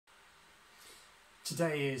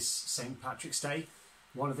Today is St. Patrick's Day,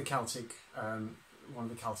 one of the Celtic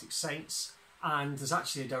saints, and there's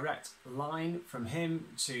actually a direct line from him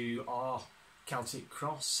to our Celtic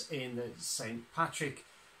cross in that St. Patrick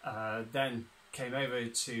then came over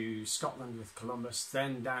to Scotland with Columbus,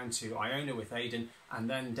 then down to Iona with Aidan, and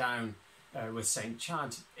then down with St.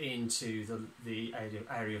 Chad into the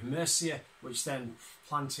area of Mercia, which then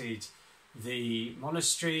planted the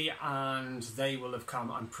monastery, and they will have come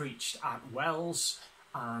and preached at Wells,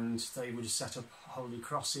 and they would have set up holy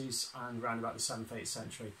crosses, and around about the 7th, 8th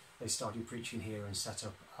century they started preaching here and set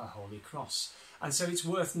up a holy cross. And so it's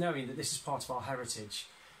worth knowing that this is part of our heritage.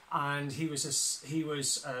 And he was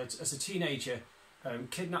as a teenager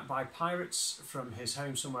kidnapped by pirates from his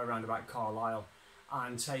home somewhere around about Carlisle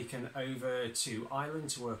and taken over to Ireland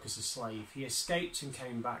to work as a slave. He escaped and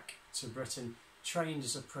came back to Britain, trained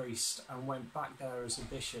as a priest, and went back there as a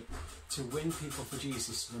bishop to win people for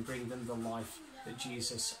Jesus and bring them the life that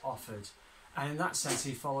Jesus offered. And in that sense,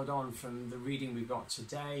 he followed on from the reading we got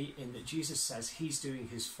today, in that Jesus says he's doing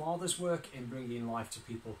his Father's work in bringing life to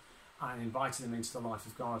people and inviting them into the life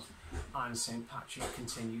of God. And St. Patrick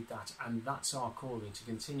continued that, and that's our calling, to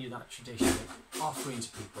continue that tradition of offering to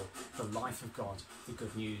people the life of God, the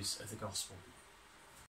good news of the gospel.